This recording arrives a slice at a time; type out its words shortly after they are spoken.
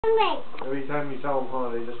Every time you tell them, huh,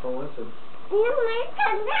 they just don't listen.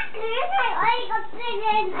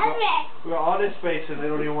 We're on his face and they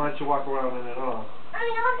don't even want you to walk around in it, huh? I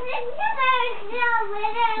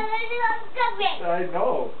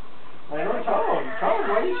know. Tell him. Why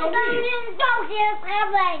are you so mean?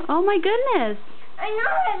 Oh my goodness.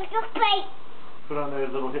 Put on their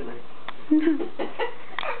little Hitler.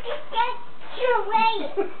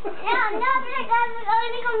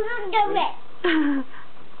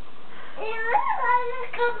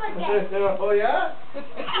 Oh yeah?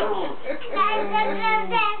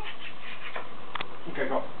 Okay,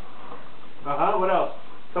 go. What else?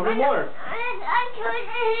 Tell me more.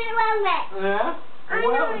 Yeah?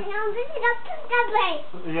 Well,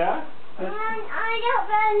 yeah? I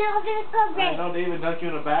know David dunked you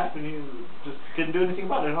in a bath and you just couldn't do anything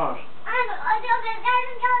about it, huh?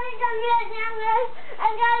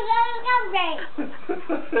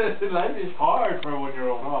 Life is hard for a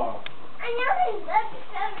 1-year-old, huh?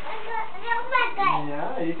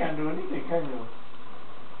 Yeah, you can't do anything, can you?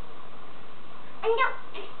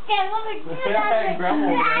 Grandma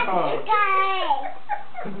over there, huh?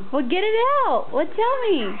 Well, get it out. Well, tell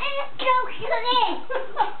me.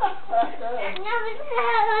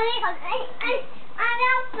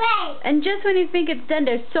 And just when you think it's done,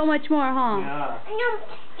 there's so much more, huh? Yeah.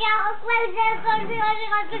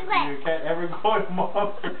 You can't ever go with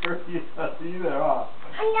Mom either, huh?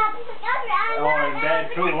 Oh, and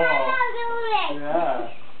Dad too, huh? Yeah.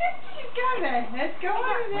 Let's go on.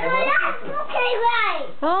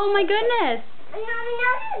 Oh my goodness.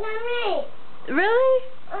 Really?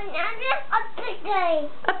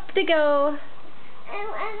 Up to go.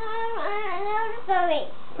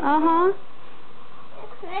 Uh-huh.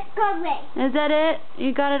 Is that it?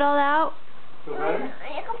 You got it all out? Feel better?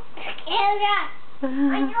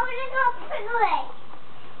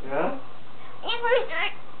 Yeah?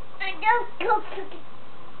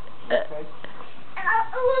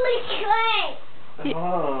 Okay.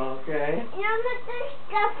 Oh, okay.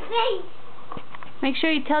 Make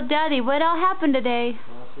sure you tell Daddy what all happened today.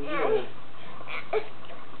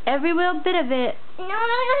 Every little bit of it. Can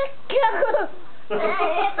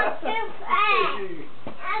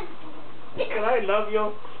I love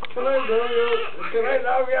you? Can I love you? Can I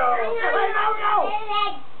love you? Can I love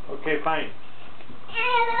you? Okay, fine.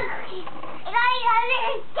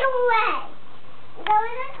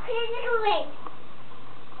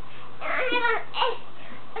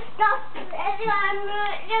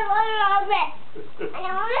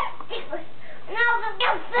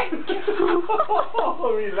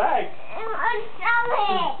 Relax.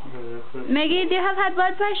 Maggie, do you have high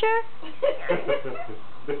blood pressure?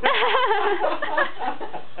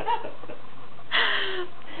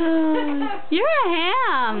 You're a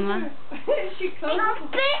ham. She close.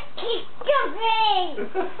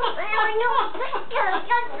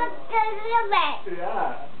 Yeah.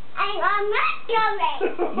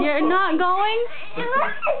 You're not going?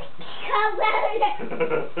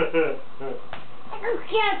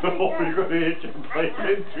 Oh, you're going to hit your plate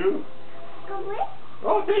too?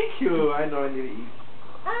 Oh, thank you. I know I need to eat.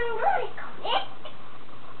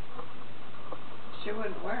 She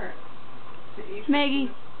wouldn't work. To eat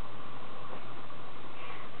Maggie.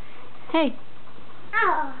 Hey.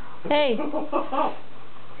 Hey.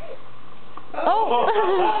 Oh.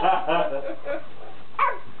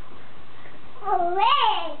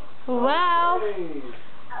 Wow.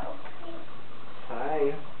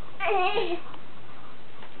 Hi.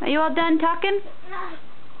 Are you all done talking?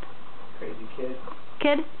 Crazy kid.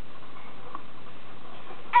 Kid?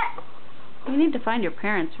 You need to find your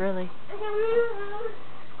parents, really.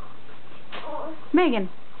 Megan.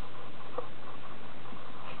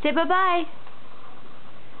 Say bye-bye.